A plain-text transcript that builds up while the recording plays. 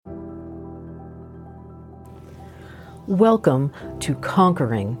Welcome to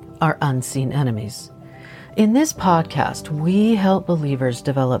Conquering Our Unseen Enemies. In this podcast, we help believers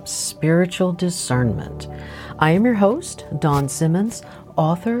develop spiritual discernment. I am your host, Dawn Simmons,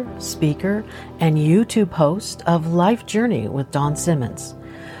 author, speaker, and YouTube host of Life Journey with Dawn Simmons.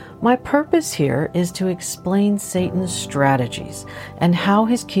 My purpose here is to explain Satan's strategies and how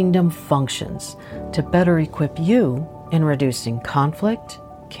his kingdom functions to better equip you in reducing conflict,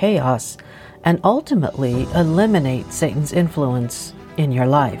 chaos, and ultimately eliminate Satan's influence in your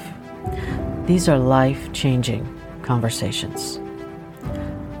life. These are life-changing conversations.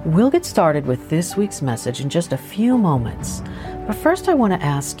 We'll get started with this week's message in just a few moments, but first I want to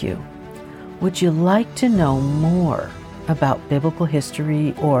ask you, would you like to know more about biblical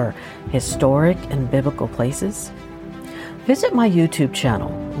history or historic and biblical places? Visit my YouTube channel,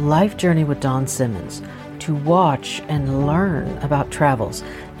 Life Journey with Dawn Simmons, to watch and learn about travels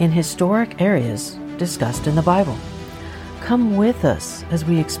in historic areas discussed in the Bible. Come with us as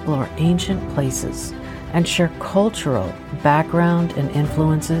we explore ancient places and share cultural background and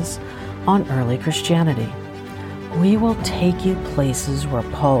influences on early Christianity. We will take you places where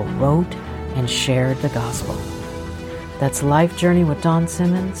Paul wrote and shared the gospel. That's Life Journey with Dawn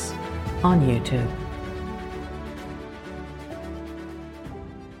Simmons on YouTube.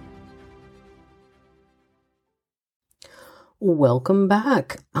 Welcome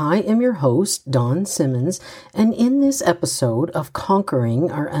back. I am your host, Dawn Simmons, and in this episode of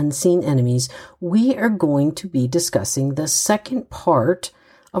Conquering Our Unseen Enemies, we are going to be discussing the second part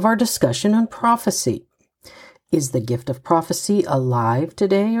of our discussion on prophecy. Is the gift of prophecy alive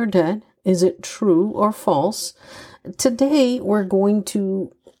today or dead? Is it true or false? Today, we're going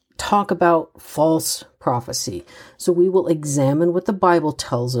to talk about false prophecy. So we will examine what the Bible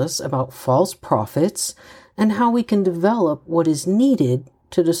tells us about false prophets and how we can develop what is needed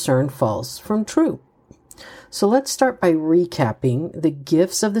to discern false from true. So let's start by recapping the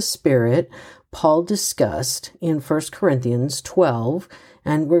gifts of the Spirit Paul discussed in 1 Corinthians 12,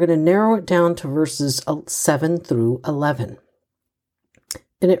 and we're going to narrow it down to verses 7 through 11.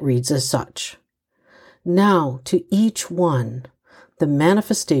 And it reads as such: Now to each one the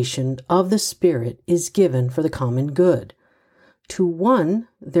manifestation of the Spirit is given for the common good. To one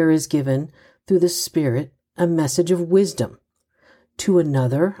there is given through the Spirit a message of wisdom, to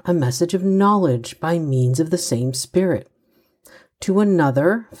another a message of knowledge by means of the same Spirit, to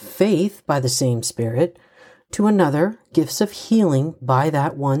another faith by the same Spirit, to another gifts of healing by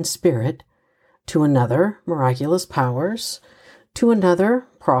that one Spirit, to another miraculous powers, to another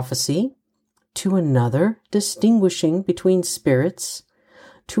prophecy, to another distinguishing between spirits,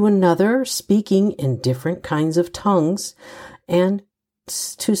 to another speaking in different kinds of tongues, and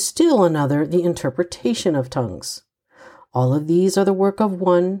to still another the interpretation of tongues. All of these are the work of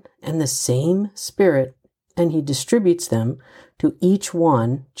one and the same Spirit, and he distributes them to each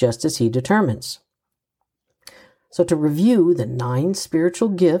one just as he determines. So to review, the 9 spiritual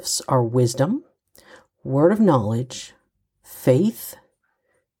gifts are wisdom, word of knowledge, faith,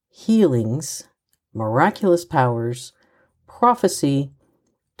 healings, miraculous powers, prophecy,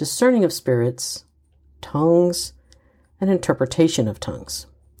 discerning of spirits, tongues, and interpretation of tongues.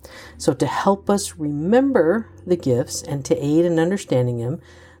 So to help us remember the gifts and to aid in understanding them,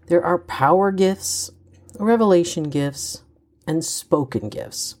 there are power gifts, revelation gifts, and spoken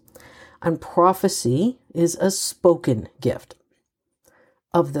gifts. And prophecy is a spoken gift.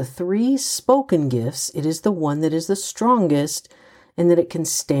 Of the 3 spoken gifts, it is the one that is the strongest in that it can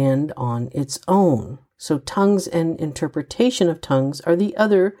stand on its own. So tongues and interpretation of tongues are the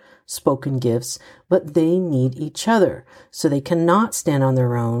other spoken gifts, but they need each other. So they cannot stand on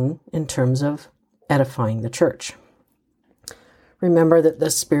their own in terms of edifying the church. Remember that the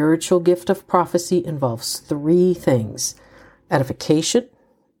spiritual gift of prophecy involves 3 things: edification,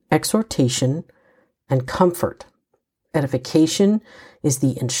 exhortation, and comfort. Edification is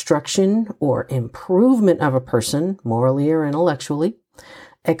the instruction or improvement of a person, morally or intellectually.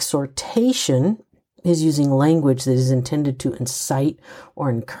 Exhortation is using language that is intended to incite or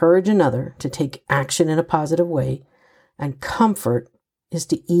encourage another to take action in a positive way. And comfort is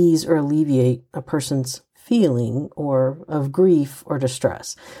to ease or alleviate a person's feeling or of grief or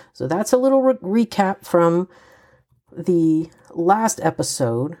distress. So that's a little recap from the last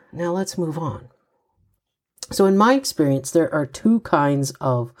episode. Now let's move on. So in my experience, there are 2 kinds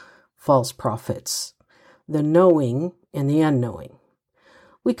of false prophets: the knowing and the unknowing.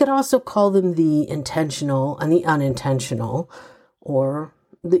 We could also call them the intentional and the unintentional, or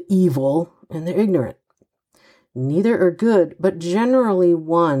the evil and the ignorant. Neither are good, but generally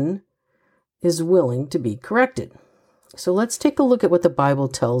one is willing to be corrected. So let's take a look at what the Bible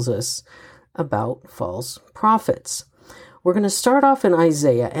tells us about false prophets. We're going to start off in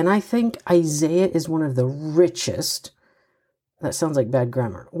Isaiah, and I think Isaiah is one of the richest, that sounds like bad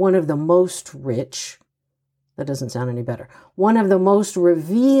grammar, one of the most rich, that doesn't sound any better, one of the most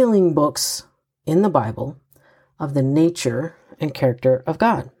revealing books in the Bible of the nature and character of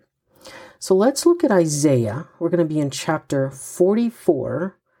God. So let's look at Isaiah. We're going to be in chapter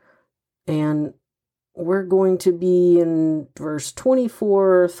 44, and we're going to be in verse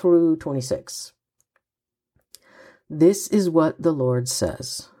 24 through 26. This is what the Lord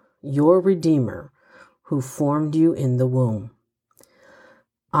says, your Redeemer, who formed you in the womb.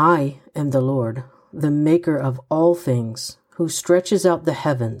 I am the Lord, the maker of all things, who stretches out the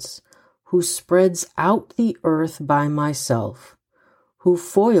heavens, who spreads out the earth by myself, who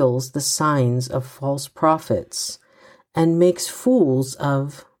foils the signs of false prophets and makes fools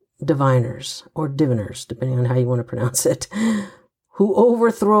of diviners, or diviners, depending on how you want to pronounce it, who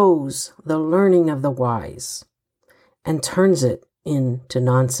overthrows the learning of the wise and turns it into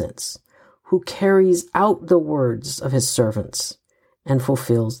nonsense, who carries out the words of his servants and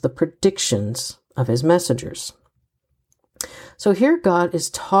fulfills the predictions of his messengers. So here God is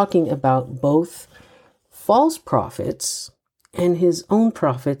talking about both false prophets and his own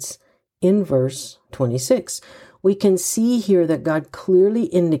prophets in verse 26. We can see here that God clearly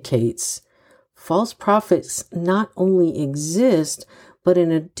indicates false prophets not only exist, but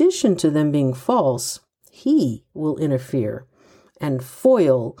in addition to them being false, he will interfere and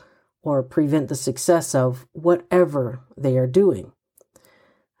foil or prevent the success of whatever they are doing.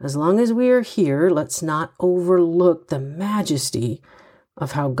 As long as we are here, let's not overlook the majesty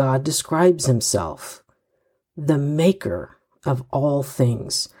of how God describes himself, the maker of all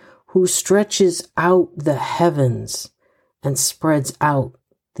things, who stretches out the heavens and spreads out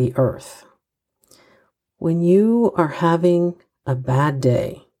the earth. When you are having a bad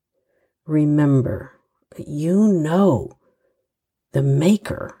day, remember that you know the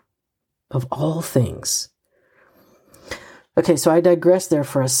maker of all things. Okay, so I digress there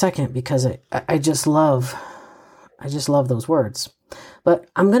for a second because I just love those words. But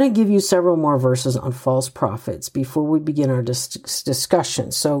I'm going to give you several more verses on false prophets before we begin our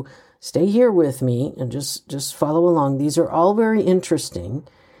discussion. So stay here with me and just follow along. These are all very interesting,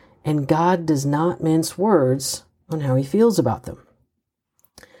 and God does not mince words on how he feels about them.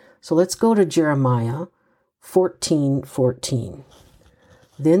 So let's go to Jeremiah 14:14.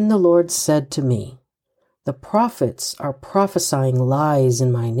 Then the Lord said to me, the prophets are prophesying lies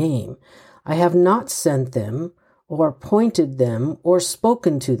in my name. I have not sent them, or appointed them, or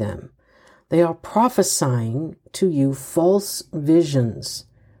spoken to them. They are prophesying to you false visions,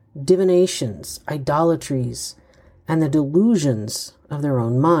 divinations, idolatries, and the delusions of their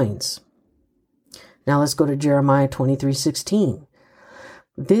own minds. Now let's go to Jeremiah 23:16.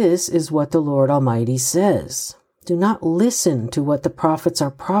 This is what the Lord Almighty says. Do not listen to what the prophets are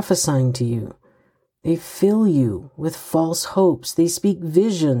prophesying to you. They fill you with false hopes. They speak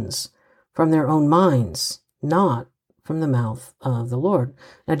visions from their own minds, not from the mouth of the Lord.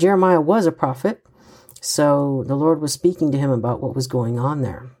 Now, Jeremiah was a prophet, so the Lord was speaking to him about what was going on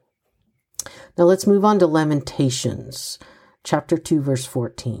there. Now, let's move on to Lamentations, chapter 2, verse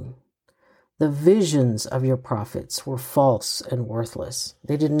 14. The visions of your prophets were false and worthless.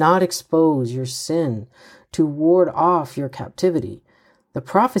 They did not expose your sin to ward off your captivity. The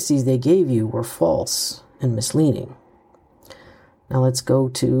prophecies they gave you were false and misleading. Now let's go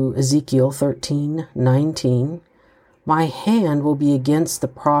to Ezekiel 13:19. My hand will be against the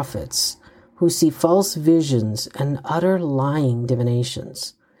prophets who see false visions and utter lying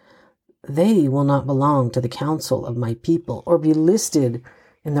divinations. They will not belong to the council of my people or be listed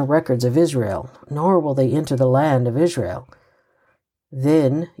in the records of Israel, nor will they enter the land of Israel.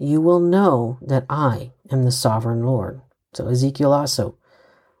 Then you will know that I am the sovereign Lord. So Ezekiel also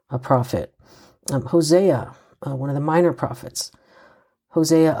a prophet. Hosea, one of the minor prophets.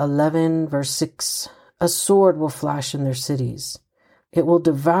 Hosea 11, verse 6. A sword will flash in their cities. It will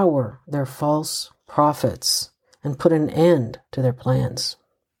devour their false prophets and put an end to their plans.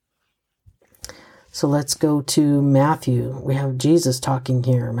 So let's go to Matthew. We have Jesus talking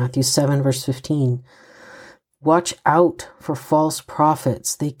here. Matthew 7, verse 15. Watch out for false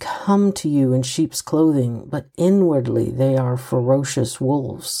prophets. They come to you in sheep's clothing, but inwardly they are ferocious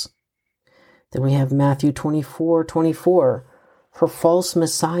wolves. Then we have Matthew 24:24. For false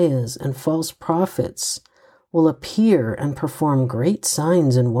messiahs and false prophets will appear and perform great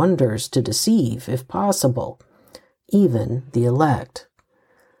signs and wonders to deceive, if possible, even the elect.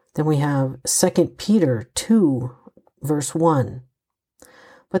 Then we have 2 Peter 2, verse 1.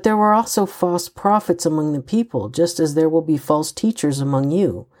 But there were also false prophets among the people, just as there will be false teachers among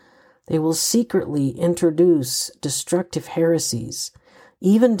you. They will secretly introduce destructive heresies,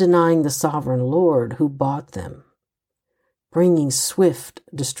 even denying the sovereign Lord who bought them, bringing swift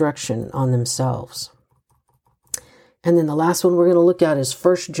destruction on themselves. And then the last one we're going to look at is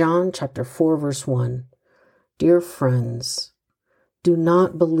 1 John chapter 4, verse 1. Dear friends, do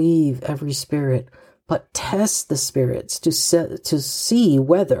not believe every spirit, but test the spirits to see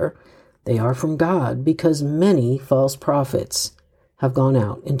whether they are from God, because many false prophets have gone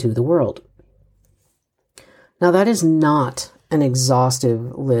out into the world. Now, that is not an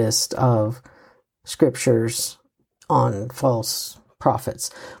exhaustive list of scriptures on false prophets,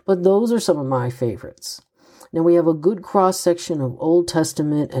 but those are some of my favorites. Now, we have a good cross-section of Old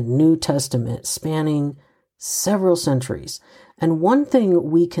Testament and New Testament spanning several centuries. And one thing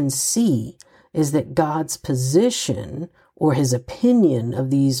we can see is that God's position or his opinion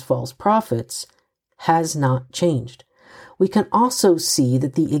of these false prophets has not changed. We can also see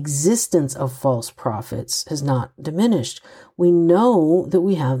that the existence of false prophets has not diminished. We know that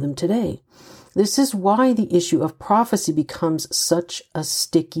we have them today. This is why the issue of prophecy becomes such a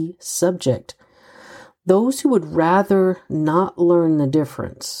sticky subject. Those who would rather not learn the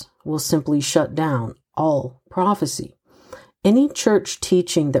difference will simply shut down all prophecy. Any church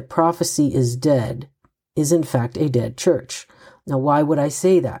teaching that prophecy is dead is in fact a dead church. Now, why would I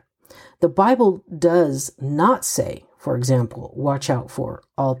say that? The Bible does not say, for example, watch out for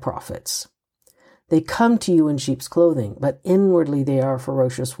all prophets. They come to you in sheep's clothing, but inwardly they are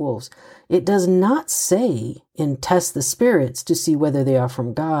ferocious wolves. It does not say in test the spirits to see whether they are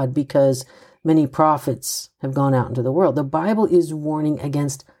from God, because many prophets have gone out into the world. The Bible is warning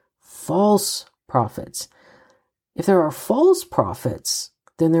against false prophets. If there are false prophets,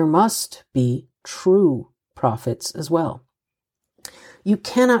 then there must be true prophets as well. You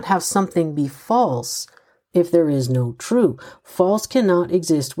cannot have something be false if there is no true. False cannot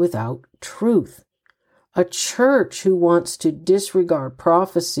exist without truth. A church who wants to disregard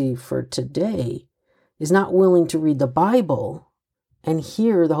prophecy for today is not willing to read the Bible and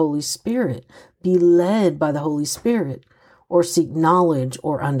hear the Holy Spirit, be led by the Holy Spirit, or seek knowledge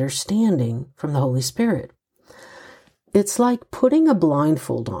or understanding from the Holy Spirit. It's like putting a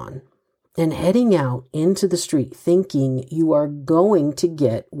blindfold on and heading out into the street thinking you are going to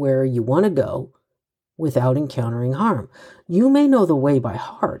get where you want to go without encountering harm. You may know the way by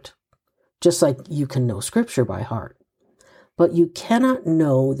heart, just like you can know scripture by heart, but you cannot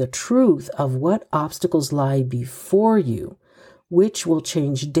know the truth of what obstacles lie before you, which will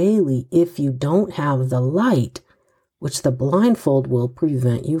change daily if you don't have the light, which the blindfold will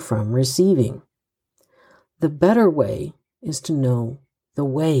prevent you from receiving. The better way is to know the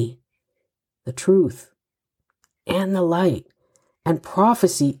way, the truth, and the light. And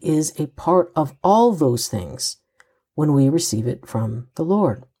prophecy is a part of all those things when we receive it from the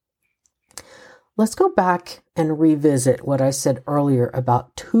Lord. Let's go back and revisit what I said earlier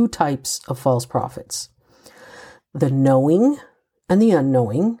about two types of false prophets: the knowing and the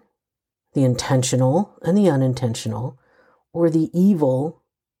unknowing, the intentional and the unintentional, or the evil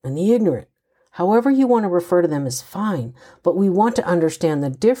and the ignorant. However you want to refer to them is fine, but we want to understand the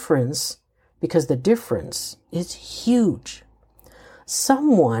difference, because the difference is huge.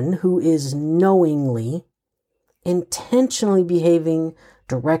 Someone who is knowingly, intentionally behaving,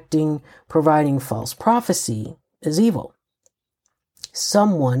 directing, providing false prophecy is evil.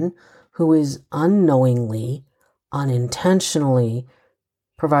 Someone who is unknowingly, unintentionally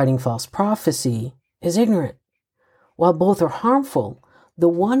providing false prophecy is ignorant. While both are harmful, the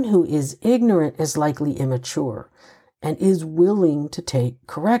one who is ignorant is likely immature and is willing to take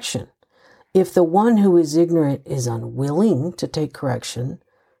correction. If the one who is ignorant is unwilling to take correction,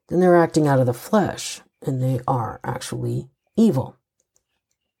 then they're acting out of the flesh and they are actually evil.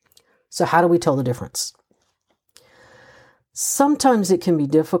 So how do we tell the difference? Sometimes it can be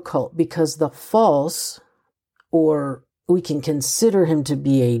difficult because the false, or we can consider him to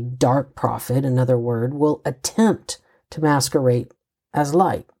be a dark prophet, another word, will attempt to masquerade as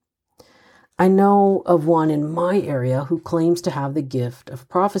light. I know of one in my area who claims to have the gift of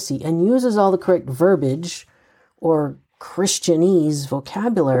prophecy and uses all the correct verbiage or Christianese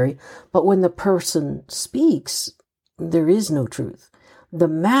vocabulary, but when the person speaks, there is no truth. The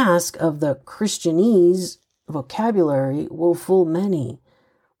mask of the Christianese vocabulary will fool many,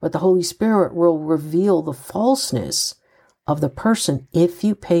 but the Holy Spirit will reveal the falseness of the person if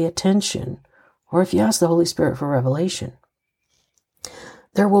you pay attention or if you ask the Holy Spirit for revelation.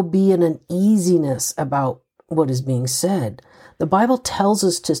 There will be an uneasiness about what is being said. The Bible tells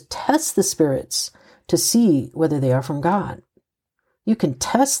us to test the spirits to see whether they are from God. You can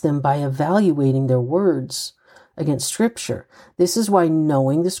test them by evaluating their words against Scripture. This is why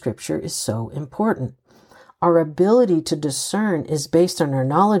knowing the Scripture is so important. Our ability to discern is based on our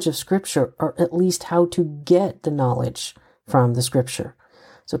knowledge of Scripture, or at least how to get the knowledge from the Scripture.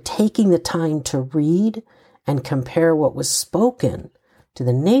 So taking the time to read and compare what was spoken to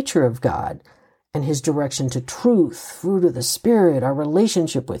the nature of God and His direction to truth, fruit of the Spirit, our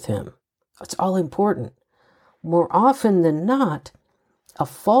relationship with Him. It's all important. More often than not, a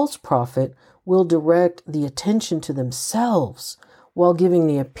false prophet will direct the attention to themselves while giving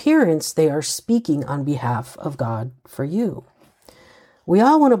the appearance they are speaking on behalf of God for you. We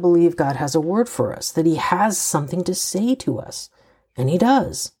all want to believe God has a word for us, that He has something to say to us, and He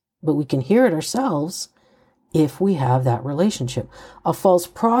does, but we can hear it ourselves if we have that relationship. A false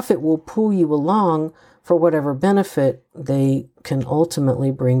prophet will pull you along for whatever benefit they can ultimately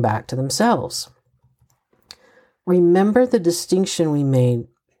bring back to themselves. Remember the distinction we made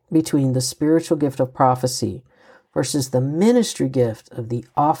between the spiritual gift of prophecy versus the ministry gift of the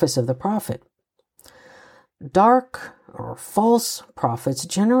office of the prophet. Dark or false prophets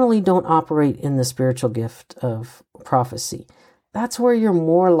generally don't operate in the spiritual gift of prophecy. That's where you're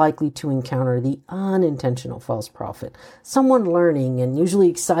more likely to encounter the unintentional false prophet, someone learning and usually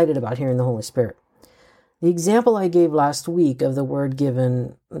excited about hearing the Holy Spirit. The example I gave last week of the word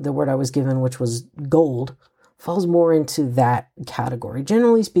I was given, which was gold, falls more into that category.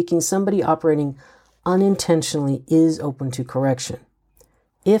 Generally speaking, somebody operating unintentionally is open to correction.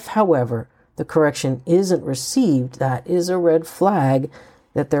 If, however, the correction isn't received, that is a red flag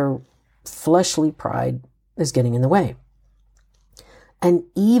that their fleshly pride is getting in the way. An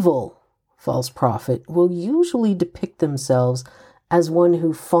evil false prophet will usually depict themselves as one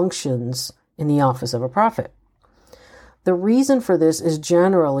who functions in the office of a prophet. The reason for this is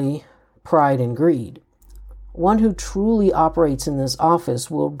generally pride and greed. One who truly operates in this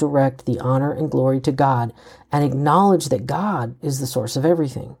office will direct the honor and glory to God and acknowledge that God is the source of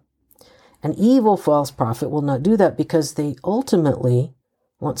everything. An evil false prophet will not do that because they ultimately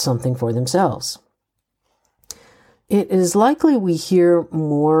want something for themselves. It is likely we hear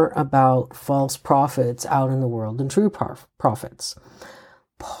more about false prophets out in the world than true prophets.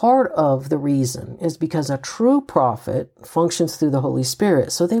 Part of the reason is because a true prophet functions through the Holy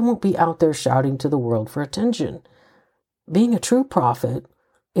Spirit, so they won't be out there shouting to the world for attention. Being a true prophet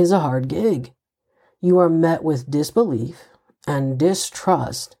is a hard gig. You are met with disbelief and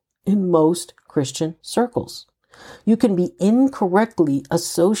distrust in most Christian circles. You can be incorrectly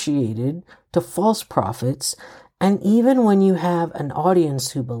associated to false prophets, and even when you have an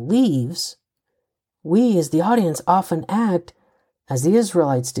audience who believes, we as the audience often act as the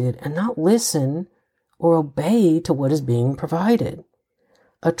Israelites did and not listen or obey to what is being provided.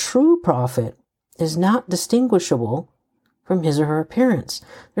 A true prophet is not distinguishable from his or her appearance.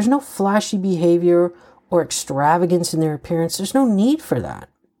 There's no flashy behavior or extravagance in their appearance. There's no need for that.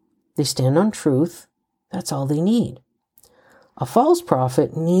 They stand on truth. That's all they need. A false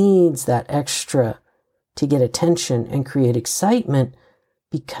prophet needs that extra to get attention and create excitement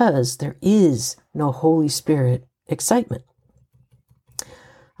because there is no Holy Spirit excitement.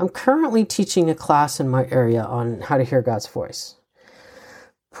 I'm currently teaching a class in my area on how to hear God's voice.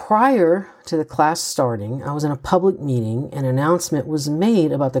 Prior to the class starting, I was in a public meeting. An announcement was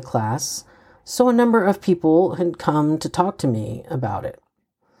made about the class, so a number of people had come to talk to me about it.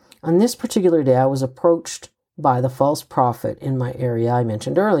 On this particular day, I was approached by the false prophet in my area I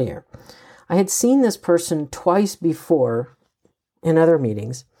mentioned earlier. I had seen this person twice before in other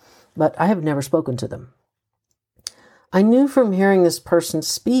meetings, but I have never spoken to them. I knew from hearing this person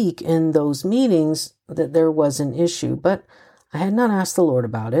speak in those meetings that there was an issue, but I had not asked the Lord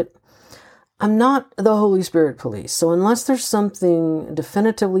about it. I'm not the Holy Spirit police, so unless there's something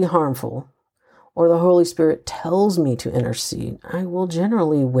definitively harmful or the Holy Spirit tells me to intercede, I will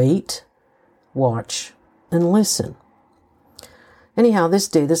generally wait, watch, and listen. Anyhow, this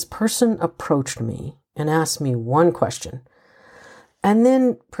day, this person approached me and asked me one question, and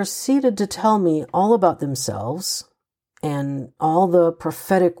then proceeded to tell me all about themselves and all the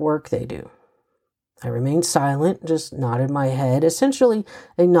prophetic work they do. I remained silent, just nodded my head, essentially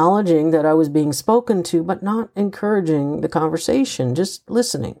acknowledging that I was being spoken to, but not encouraging the conversation, just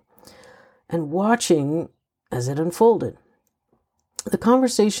listening and watching as it unfolded. The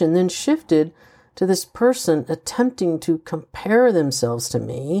conversation then shifted to this person attempting to compare themselves to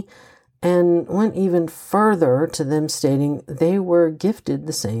me and went even further to them stating they were gifted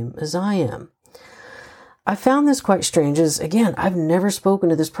the same as I am. I found this quite strange as, again, I've never spoken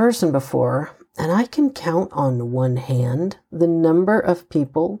to this person before, and I can count on one hand the number of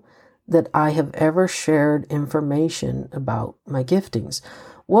people that I have ever shared information about my giftings.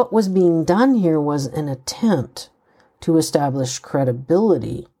 What was being done here was an attempt to establish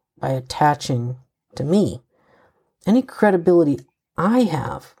credibility by attaching to me. Any credibility I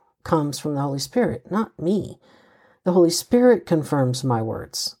have comes from the Holy Spirit, not me. The Holy Spirit confirms my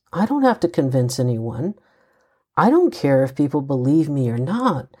words. I don't have to convince anyone. I don't care if people believe me or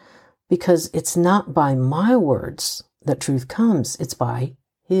not, because it's not by my words that truth comes. It's by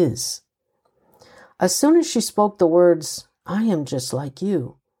His. As soon as she spoke the words, "I am just like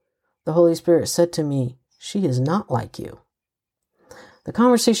you," the Holy Spirit said to me, "She is not like you." The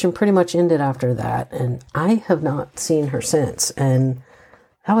conversation pretty much ended after that, and I have not seen her since, and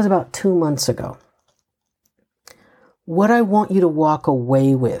that was about 2 months ago. What I want you to walk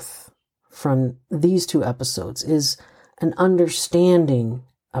away with from these 2 episodes is an understanding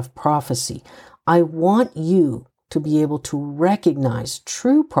of prophecy. I want you to be able to recognize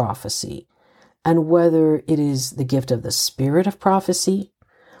true prophecy, and whether it is the gift of the spirit of prophecy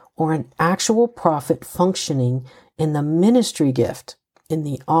or an actual prophet functioning in the ministry gift in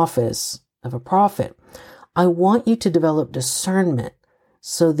the office of a prophet. I want you to develop discernment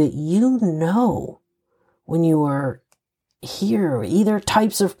so that you know when you are hear either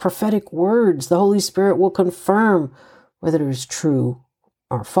types of prophetic words, the Holy Spirit will confirm whether it is true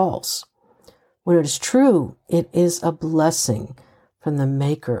or false. When it is true, it is a blessing from the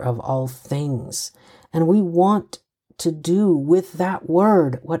Maker of all things. And we want to do with that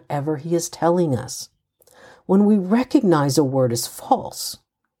word whatever He is telling us. When we recognize a word as false,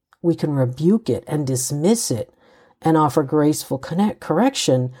 we can rebuke it and dismiss it and offer graceful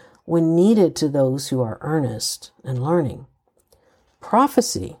correction when needed to those who are earnest and learning.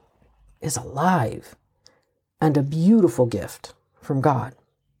 Prophecy is alive and a beautiful gift from God.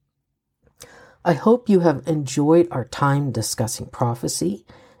 I hope you have enjoyed our time discussing prophecy,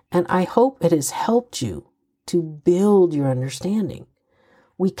 and I hope it has helped you to build your understanding.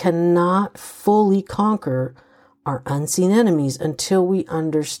 We cannot fully conquer our unseen enemies until we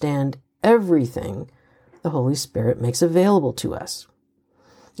understand everything the Holy Spirit makes available to us.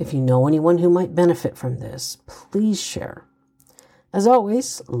 If you know anyone who might benefit from this, please share. As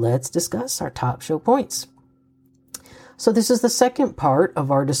always, let's discuss our top show points. So this is the second part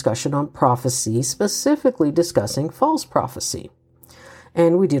of our discussion on prophecy, specifically discussing false prophecy.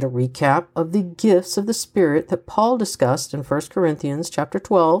 And we did a recap of the gifts of the Spirit that Paul discussed in 1 Corinthians chapter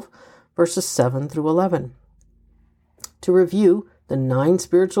 12, verses 7 through 11. To review, the 9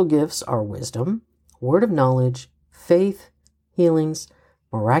 spiritual gifts are wisdom, word of knowledge, faith, healings,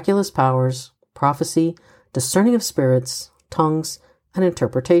 miraculous powers, prophecy, discerning of spirits, tongues, and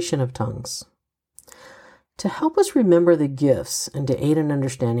interpretation of tongues. To help us remember the gifts and to aid in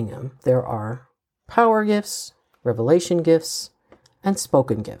understanding them, there are power gifts, revelation gifts, and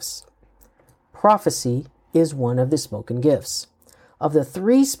spoken gifts. Prophecy is one of the spoken gifts. Of the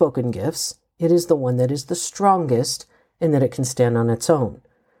 3 spoken gifts, it is the one that is the strongest in that it can stand on its own.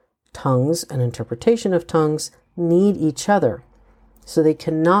 Tongues and interpretation of tongues need each other, so they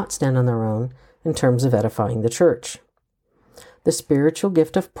cannot stand on their own in terms of edifying the church. The spiritual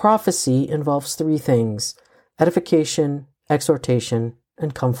gift of prophecy involves 3 things: edification, exhortation,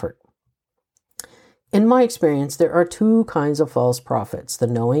 and comfort. In my experience, there are 2 kinds of false prophets, the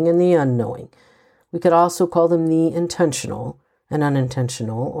knowing and the unknowing. We could also call them the intentional and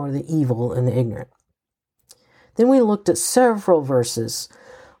unintentional, or the evil and the ignorant. Then we looked at several verses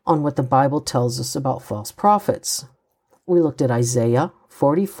on what the Bible tells us about false prophets. We looked at Isaiah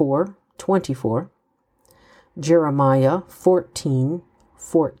 44:24, Jeremiah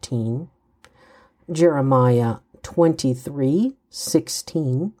 14:14, Jeremiah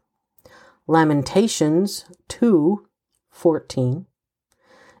 23:16, Lamentations 2:14,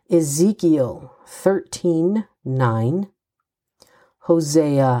 Ezekiel 13:9,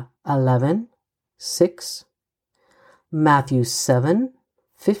 Hosea 11:6, Matthew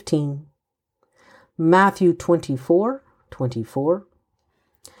 7:15, Matthew 24:24,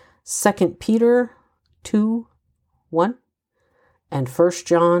 2 Peter 2:1, and 1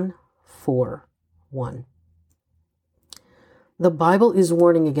 John 4:1. The Bible is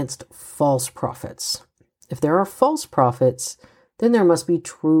warning against false prophets. If there are false prophets, then there must be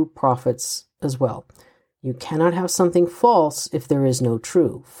true prophets as well. You cannot have something false if there is no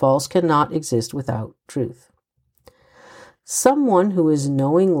true. False cannot exist without truth. Someone who is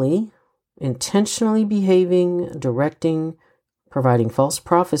knowingly, intentionally behaving, directing, providing false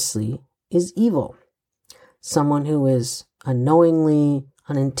prophecy is evil. Someone who is unknowingly,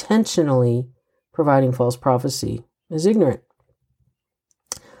 unintentionally providing false prophecy is ignorant.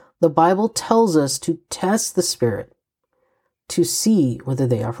 The Bible tells us to test the Spirit to see whether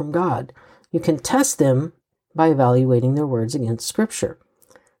they are from God. You can test them by evaluating their words against Scripture.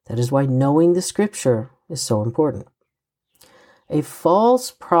 That is why knowing the scripture is so important. A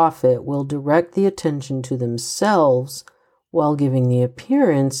false prophet will direct the attention to themselves while giving the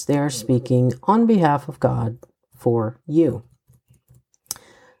appearance they are speaking on behalf of God for you.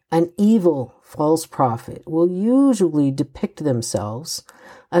 An evil false prophet will usually depict themselves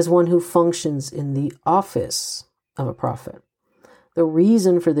as one who functions in the office of a prophet. The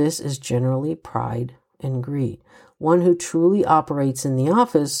reason for this is generally pride and greed. One who truly operates in the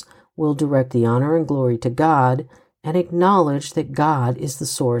office will direct the honor and glory to God and acknowledge that God is the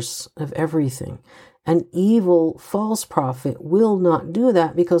source of everything. An evil false prophet will not do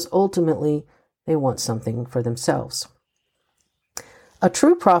that because ultimately they want something for themselves. A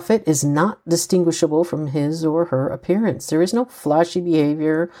true prophet is not distinguishable from his or her appearance. There is no flashy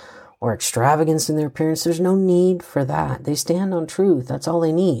behavior or extravagance in their appearance. There's no need for that. They stand on truth. That's all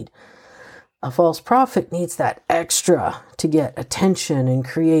they need. A false prophet needs that extra to get attention and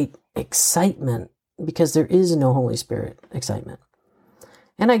create excitement because there is no Holy Spirit excitement.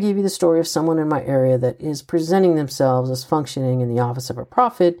 And I gave you the story of someone in my area that is presenting themselves as functioning in the office of a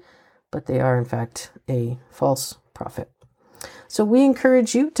prophet, but they are in fact a false prophet. So we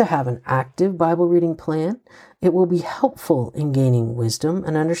encourage you to have an active Bible reading plan. It will be helpful in gaining wisdom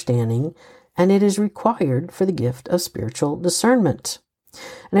and understanding, and it is required for the gift of spiritual discernment.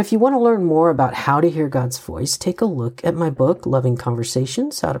 And if you want to learn more about how to hear God's voice, take a look at my book, Loving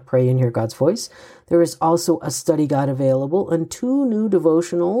Conversations, How to Pray and Hear God's Voice. There is also a study guide available, and 2 new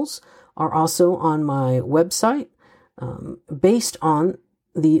devotionals are also on my website based on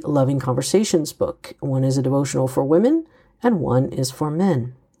the Loving Conversations book. One is a devotional for women, and one is for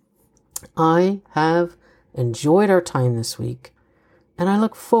men. I have enjoyed our time this week, and I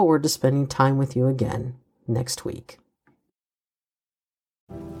look forward to spending time with you again next week.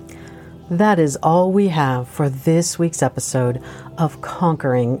 That is all we have for this week's episode of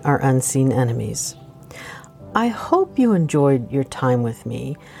Conquering Our Unseen Enemies. I hope you enjoyed your time with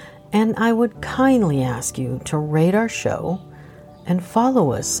me, and I would kindly ask you to rate our show and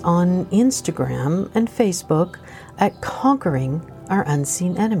follow us on Instagram and Facebook at Conquering Our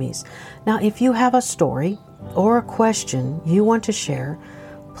Unseen Enemies. Now, if you have a story or a question you want to share,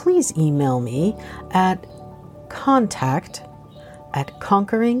 please email me at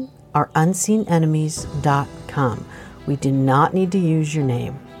contact@conqueringourUnseenEnemies.com. We do not need to use your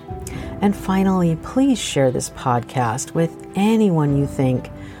name. And finally, please share this podcast with anyone you think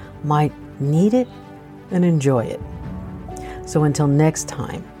might need it and enjoy it. So until next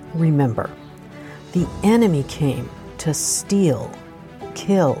time, remember, the enemy came to steal,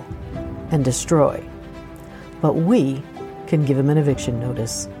 kill, and destroy, but we can give him an eviction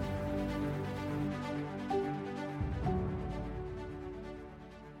notice.